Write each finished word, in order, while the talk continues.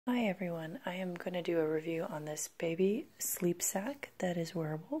Hi everyone, I am going to do a review on this baby sleep sack that is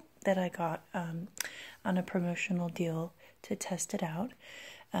wearable that I got on a promotional deal to test it out.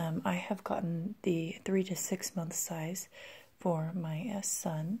 I have gotten the 3 to 6 month size for my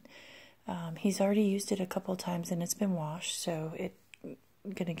son. He's already used it a couple times and it's been washed, so I'm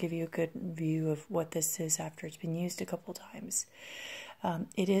going to give you a good view of what this is after it's been used a couple times.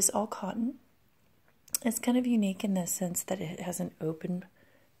 It is all cotton. It's kind of unique in the sense that it has an open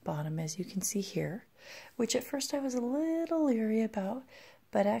bottom, as you can see here, which at first I was a little leery about,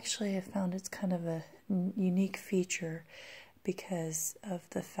 but actually I found it's kind of a unique feature because of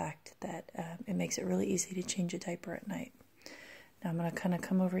the fact that it makes it really easy to change a diaper at night. Now I'm going to kind of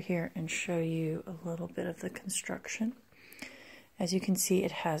come over here and show you a little bit of the construction. As you can see,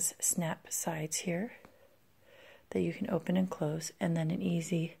 it has snap sides here that you can open and close, and then an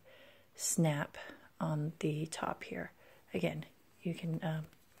easy snap on the top here. Again, you can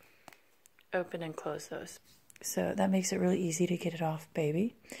open and close those. So that makes it really easy to get it off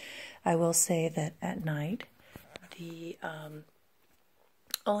baby. I will say that at night, the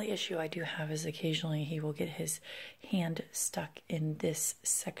only issue I do have is occasionally he will get his hand stuck in this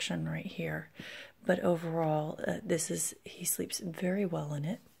section right here. But overall, he sleeps very well in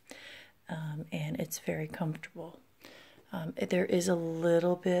it, and it's very comfortable. There is a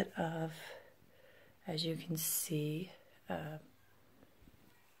little bit of, as you can see,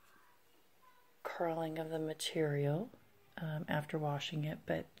 curling of the material after washing it,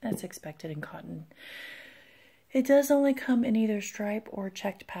 but that's expected in cotton. It does only come in either stripe or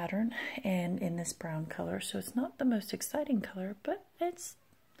checked pattern and in this brown color, so it's not the most exciting color, but it's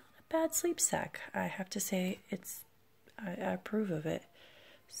not a bad sleep sack. I have to say I approve of it.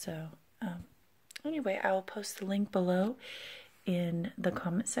 So anyway, I will post the link below in the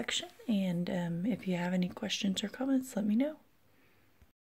comment section, and if you have any questions or comments, let me know.